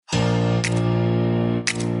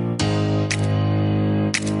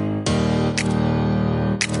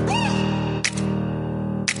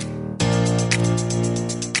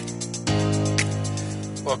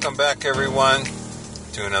welcome back, everyone,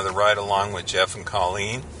 to another ride along with Jeff and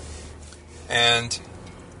Colleen. And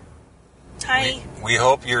hi. We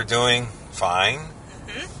hope you're doing fine.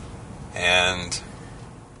 Mm-hmm. And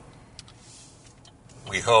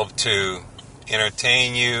we hope to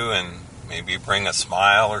entertain you and maybe bring a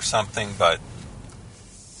smile or something, but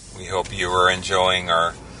we hope you are enjoying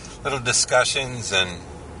our little discussions and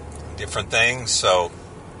different things. So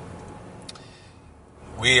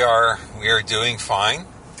we are doing fine.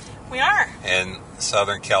 We are. In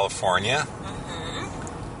Southern California.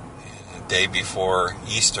 Mm-hmm. The day before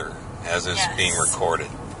Easter, as it's being recorded.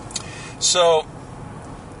 So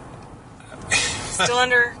still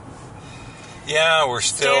under we're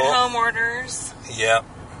still stay-at-home orders. Yep.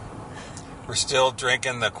 We're still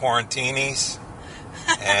drinking the quarantinis.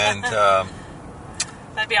 And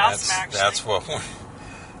that'd be awesome, actually.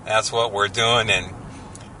 That's what we're doing, and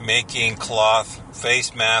making cloth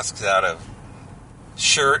face masks out of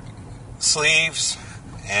shirt sleeves,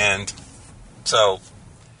 and so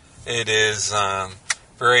it is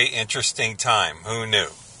very interesting time. Who knew?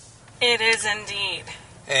 It is indeed.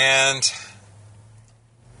 And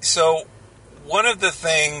so one of the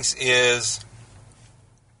things is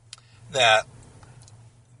that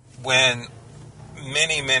when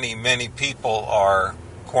many people are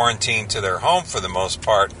quarantined to their home for the most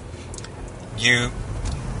part, you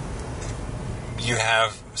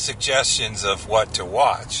have suggestions of what to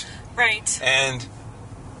watch. Right. And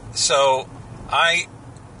so I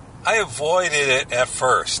avoided it at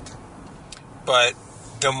first, but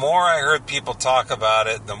the more I heard people talk about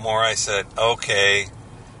it, the more I said, okay,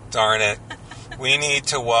 darn it, we need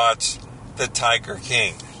to watch The Tiger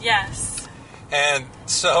King. Yes. And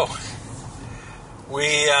so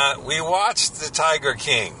we watched The Tiger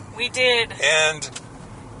King. We did. And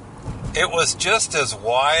it was just as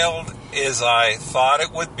wild as I thought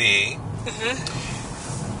it would be. Mm-hmm.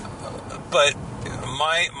 But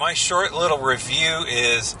my short little review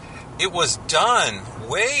is it was done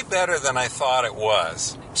way better than I thought it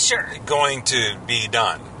was. Sure. Going to be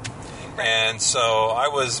done. Right. And so I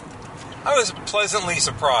was pleasantly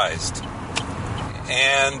surprised.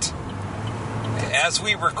 And as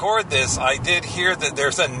we record this, I did hear that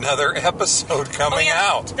there's another episode coming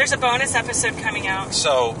out. There's a bonus episode coming out.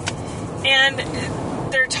 So, and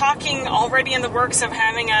they're talking already in the works of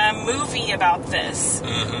having a movie about this,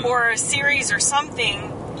 mm-hmm. or a series or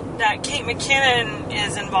something that Kate McKinnon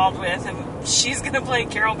is involved with, and she's going to play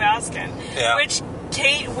Carol Baskin, which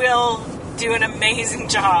Kate will do an amazing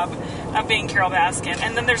job of being Carol Baskin.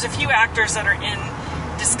 And then there's a few actors that are in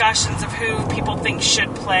discussions of who people think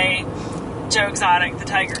should play Joe Exotic, the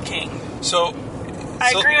Tiger King. So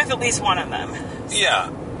I agree with at least one of them. Yeah.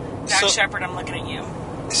 Dax Shepard, I'm looking at you.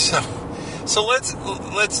 So let's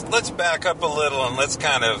back up a little and let's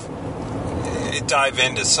kind of dive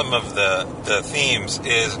into some of the themes.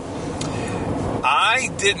 Is I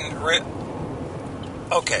didn't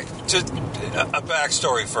okay, just a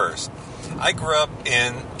backstory first. I grew up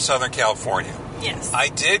in Southern California. Yes. I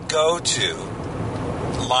did go to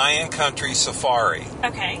Lion Country Safari.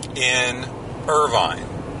 Okay. In Irvine.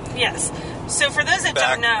 Yes. So for those that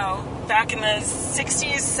don't know, back in the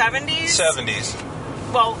 60s, 70s? 70s.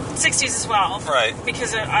 Well, 60s as well. Right.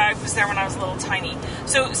 Because I was there when I was a little tiny.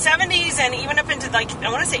 So 70s and even up into, like, I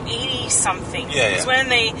want to say 80-something. Yeah. Was when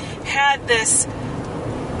they had this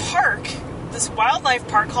park, this wildlife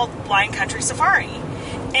park called Lion Country Safari.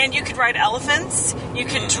 And you could ride elephants, you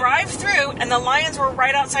could drive through, and the lions were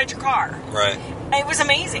right outside your car. Right. It was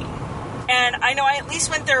amazing. And I know I at least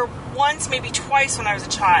went there once, maybe twice when I was a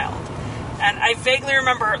child. And I vaguely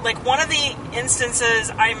remember, like, one of the instances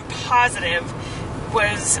I'm positive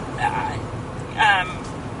was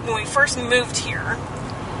when we first moved here.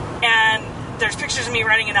 And there's pictures of me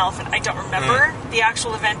riding an elephant. I don't remember the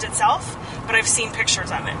actual event itself, but I've seen pictures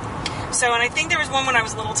of it. So, and I think there was one when I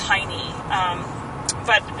was a little tiny.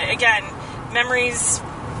 But again, memories,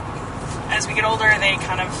 as we get older, they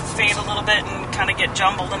kind of fade a little bit and kind of get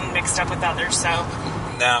jumbled and mixed up with others. So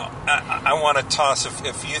now, I want to toss a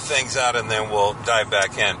few things out and then we'll dive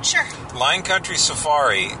back in. Sure. Lion Country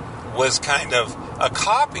Safari was kind of a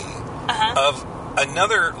copy of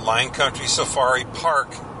another Lion Country Safari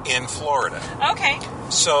park in Florida. Okay.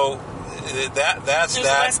 So that's There's the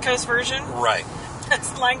West Coast version? Right.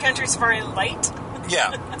 That's Lion Country Safari Light?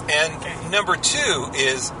 Yeah. And number two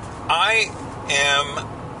is I am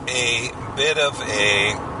a bit of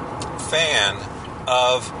a fan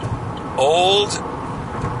of old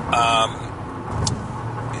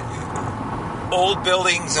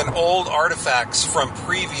buildings and old artifacts from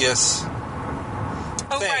previous things.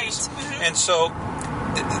 Right. Mm-hmm. And so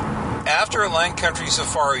after Lion Country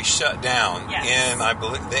Safari shut down Yes. in, I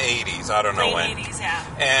believe, the 80s. I don't know Late when. 80s, yeah.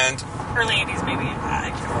 And Early 80s, maybe.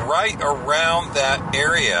 right around that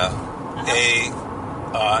area,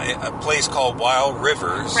 a place called Wild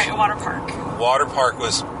Rivers Right, a water park. Water Park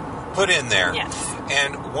was put in there. Yes.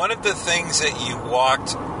 And one of the things that you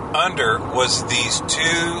walked under was these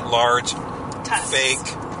two large Tusks.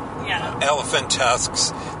 fake Yeah. elephant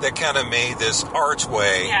tusks that kind of made this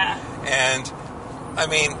archway. Yeah. And, I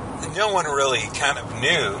mean, no one really kind of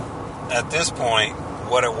knew at this point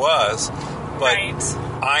what it was, but Right.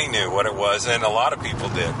 I knew what it was, and a lot of people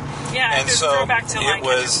did. Yeah, And it's so throwback to Lion it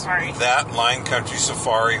Country was Safari. that Lion Country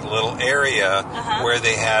Safari little area where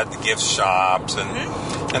they had the gift shops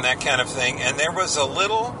and that kind of thing. And there was a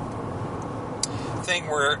little thing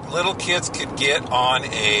where little kids could get on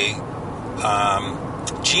a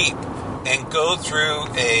Jeep and go through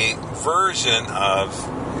a version of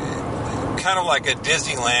kind of like a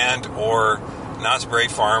Disneyland or Knott's Berry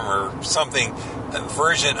Farm or something, a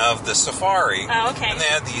version of the safari. Oh, okay. And they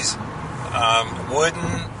had these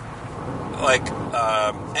wooden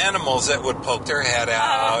animals that would poke their head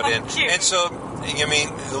out, cute. and so I mean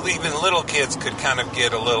even little kids could kind of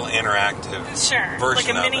get a little interactive Sure.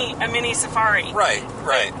 version Like of it. a mini safari. Right.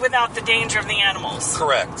 Without the danger of the animals.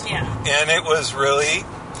 Correct. Yeah. And it was really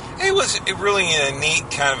a neat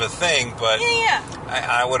kind of a thing, but Yeah.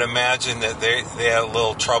 I would imagine that they had a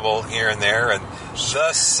little trouble here and there, and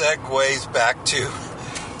thus segues back to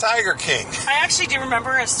Tiger King. I actually do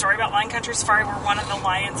remember a story about Lion Country Safari where one of the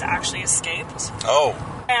lions actually escaped. Oh,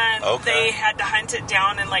 And Okay. they had to hunt it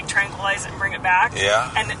down and like tranquilize it and bring it back. Yeah.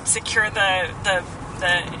 And secure the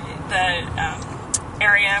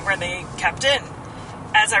area where they kept it.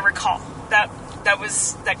 As I recall, that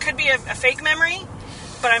could be a fake memory,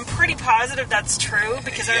 but I'm pretty positive that's true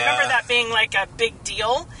because I remember that being like a big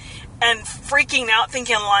deal and freaking out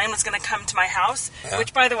thinking a lion was going to come to my house. Yeah.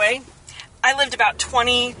 Which, by the way, I lived about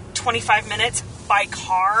 25 minutes by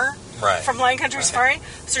car from Lion Country Safari,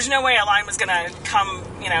 so there's no way a lion was going to come,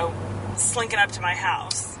 slinking up to my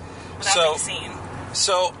house without being seen.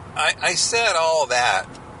 So I said all that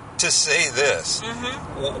to say this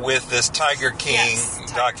with this Tiger King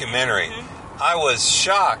documentary. I was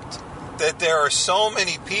shocked that there are so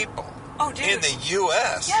many people in the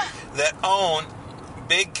U.S. that own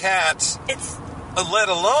big cats, let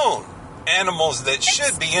alone animals that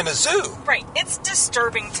should be in a zoo. Right. It's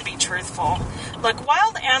disturbing, to be truthful. Look,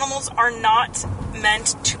 wild animals are not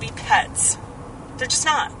meant to be pets. They're just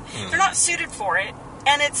not. They're not suited for it,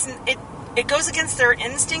 and it goes against their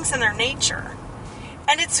instincts and their nature.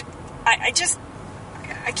 And I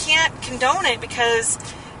can't condone it because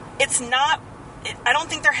it's not. I don't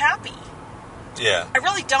think they're happy. Yeah. I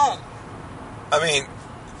really don't. I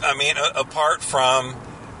mean, apart from,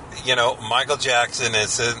 Michael Jackson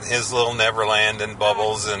is his little Neverland and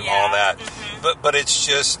Bubbles and all that. But it's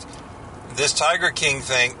just, this Tiger King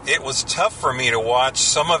thing, it was tough for me to watch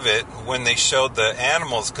some of it when they showed the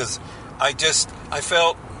animals because I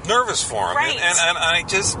felt nervous for them. Right. And I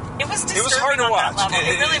just... It was disturbing it was hard to on watch. that level.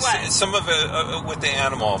 It really was. Some of it with the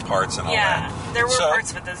animal parts and all that. Yeah, there were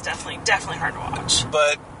parts of it that's definitely hard to watch.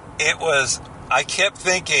 But it was... I kept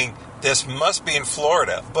thinking... This must be in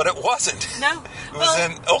Florida, but it wasn't. No. It was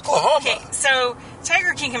in Oklahoma. Okay, so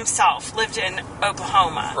Tiger King himself lived in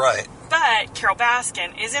Oklahoma. Right. But Carol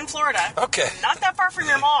Baskin is in Florida. Okay. Not that far from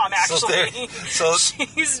your mom, actually. So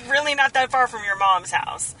she's really not that far from your mom's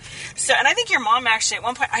house. So, and I think your mom actually, at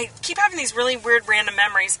one point, I keep having these really weird random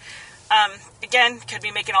memories. Again, could be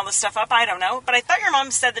making all this stuff up, I don't know. But I thought your mom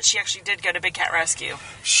said that she actually did go to Big Cat Rescue.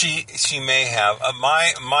 She may have.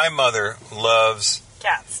 My mother loves...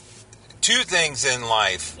 Cats. Two things in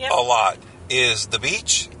life a lot is the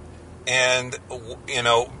beach and,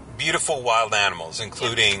 beautiful wild animals,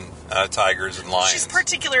 including tigers and lions. She's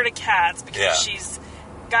particular to cats because she's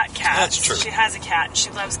got cats. That's true. She has a cat and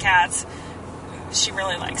she loves cats. She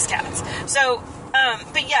really likes cats. So,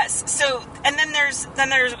 but yes. So, and then there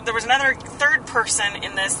was another third person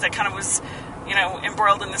in this that kind of was,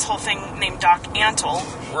 embroiled in this whole thing named Doc Antle.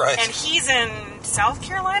 Right. And he's in South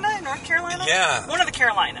Carolina, North Carolina? Yeah. One of the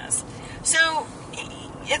Carolinas. So,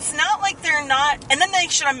 it's not like they're not... And then they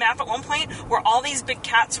showed a map at one point where all these big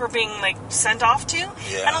cats were being, sent off to.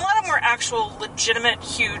 Yeah. And a lot of them were actual, legitimate,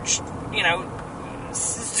 huge,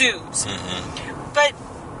 zoos. But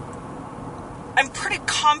I'm pretty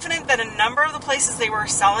confident that a number of the places they were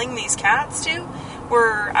selling these cats to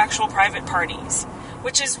were actual private parties.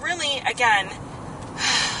 Which is really, again,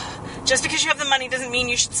 just because you have the money doesn't mean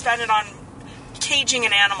you should spend it on caging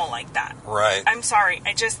an animal like that. Right. I'm sorry.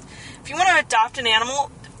 If you want to adopt an animal,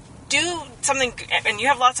 do something, and you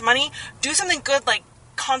have lots of money, do something good like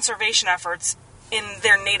conservation efforts in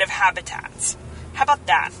their native habitats. How about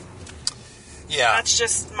that? Yeah. That's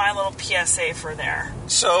just my little PSA for there.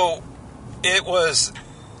 So it was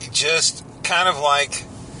just kind of like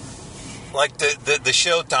the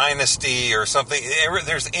show Dynasty or something.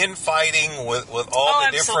 There's infighting with all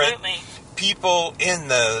the different people in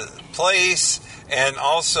the place, and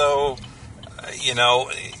also,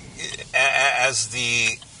 as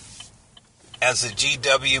the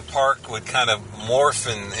GW park would kind of morph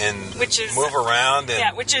and move around.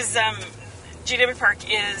 And, GW Park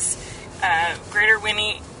is Greater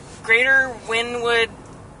Wynwood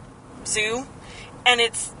Zoo, and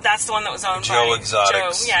that's the one that was owned by Joe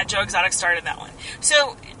Exotics. Joe Exotic started that one.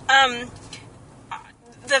 So,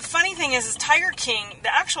 the funny thing is Tiger King,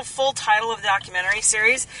 the actual full title of the documentary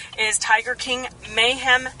series is Tiger King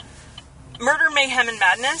Murder, Mayhem, and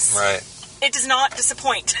Madness. Right. It does not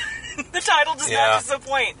disappoint. The title does not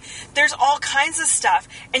disappoint. There's all kinds of stuff,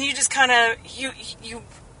 and you just kind of, you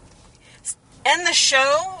end the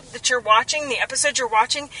show that you're watching, the episode you're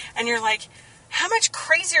watching, and you're like, how much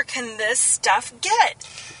crazier can this stuff get?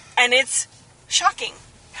 And it's shocking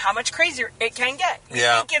how much crazier it can get.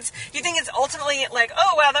 You think it's ultimately like,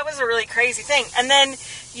 oh, wow, that was a really crazy thing. And then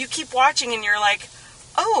you keep watching and you're like,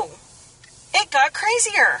 oh, it got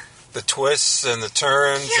crazier. The twists and the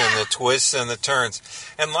turns and the twists and the turns.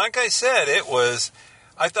 And like I said,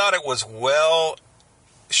 I thought it was well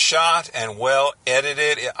shot and well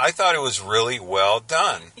edited. I thought it was really well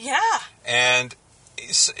done. Yeah. And,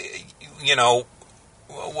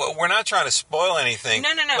 we're not trying to spoil anything.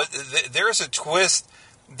 No. But there's a twist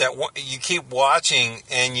that you keep watching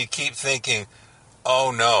and you keep thinking,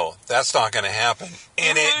 oh no, that's not going to happen.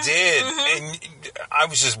 And it did. And I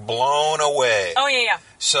was just blown away. Oh, yeah.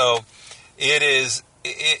 So it is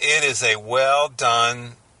a well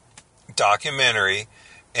done documentary,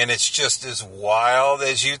 and it's just as wild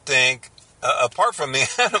as you think, apart from the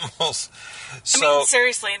animals. So,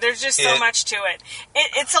 seriously, there's just so much to it.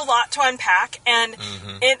 It's a lot to unpack, and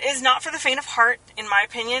it is not for the faint of heart, in my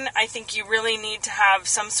opinion. I think you really need to have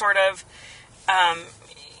some sort of,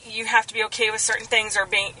 you have to be okay with certain things, or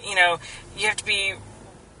being, you have to be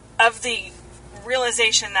of the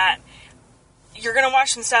realization that you're going to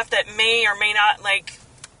watch some stuff that may or may not,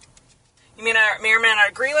 you may or may not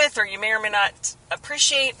agree with, or you may or may not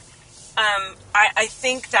appreciate. I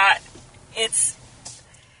think that it's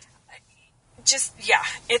just,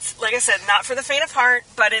 it's, like I said, not for the faint of heart,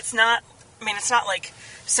 but it's not like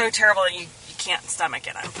so terrible that you can't stomach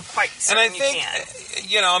it. I'm quite certain and I think,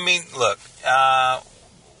 you can. Look,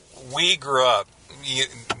 we grew up,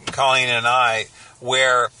 Colleen and I,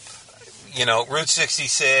 where, Route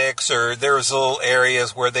 66, or there was little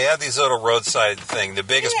areas where they had these little roadside thing, the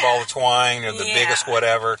biggest ball of twine or the biggest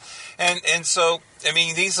whatever. And so,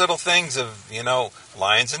 these little things of,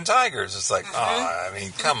 lions and tigers, it's like,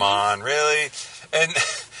 come on, really? And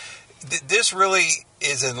this really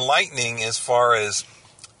is enlightening as far as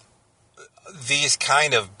these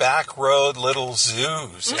kind of back road little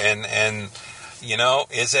zoos. And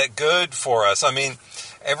is that good for us?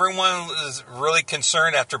 Everyone was really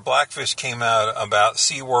concerned after Blackfish came out about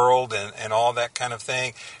SeaWorld and all that kind of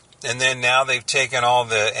thing. And then now they've taken all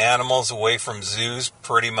the animals away from zoos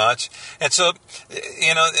pretty much. And so,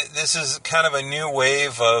 this is kind of a new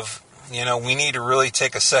wave of, we need to really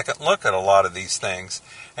take a second look at a lot of these things.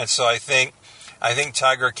 And so I think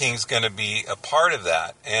Tiger King's going to be a part of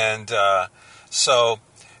that. And so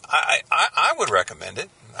I would recommend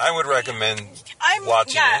it. I would recommend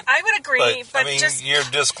watching it. Yeah, I would agree. But just your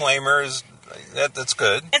disclaimer is that's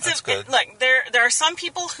good. That's good. Look, there are some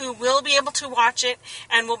people who will be able to watch it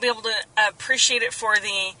and will be able to appreciate it for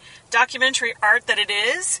the documentary art that it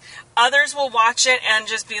is. Others will watch it and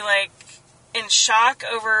just be like in shock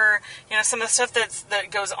over some of the stuff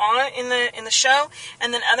that goes on in the show,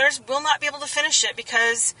 and then others will not be able to finish it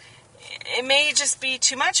because it may just be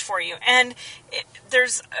too much for you. And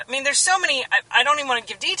there's so many, I don't even want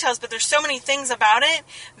to give details, but there's so many things about it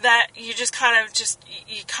that you just kind of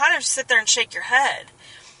sit there and shake your head.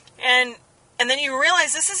 And then you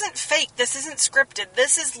realize this isn't fake, this isn't scripted,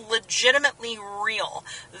 this is legitimately real.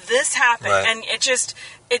 This happened. Right. And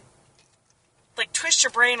it like twists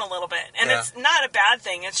your brain a little bit. And it's not a bad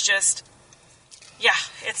thing, it's just,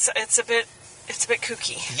 it's a bit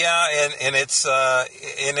kooky. Yeah, and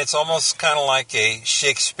it's almost kind of like a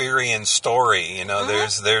Shakespearean story.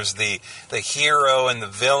 There's the hero and the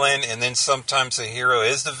villain, and then sometimes the hero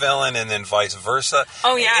is the villain, and then vice versa.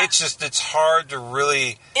 Oh yeah, it's hard to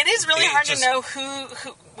really. It is really hard to know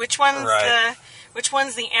which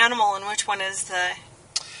one's the animal and which one is the.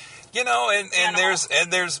 And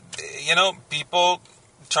there's people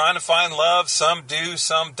trying to find love. Some do,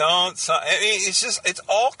 some don't. It's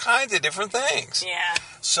all kinds of different things. Yeah.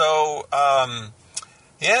 So,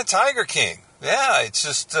 Tiger King. Yeah, it's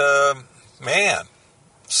just, man.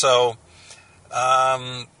 So,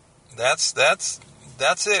 that's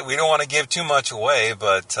it. We don't want to give too much away,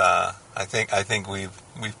 but I think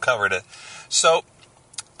we've covered it. So,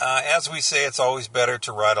 as we say, it's always better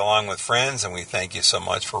to ride along with friends, and we thank you so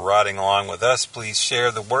much for riding along with us. Please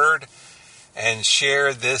share the word and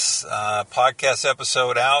share this podcast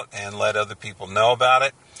episode out and let other people know about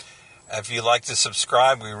it. If you'd like to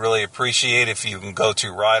subscribe, we really appreciate it if you can go to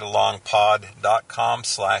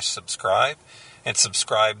ridealongpod.com/subscribe and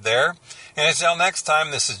subscribe there. And until next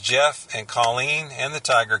time, this is Jeff and Colleen and the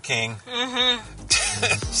Tiger King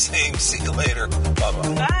saying see you later.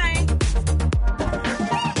 Bye-bye. Bye.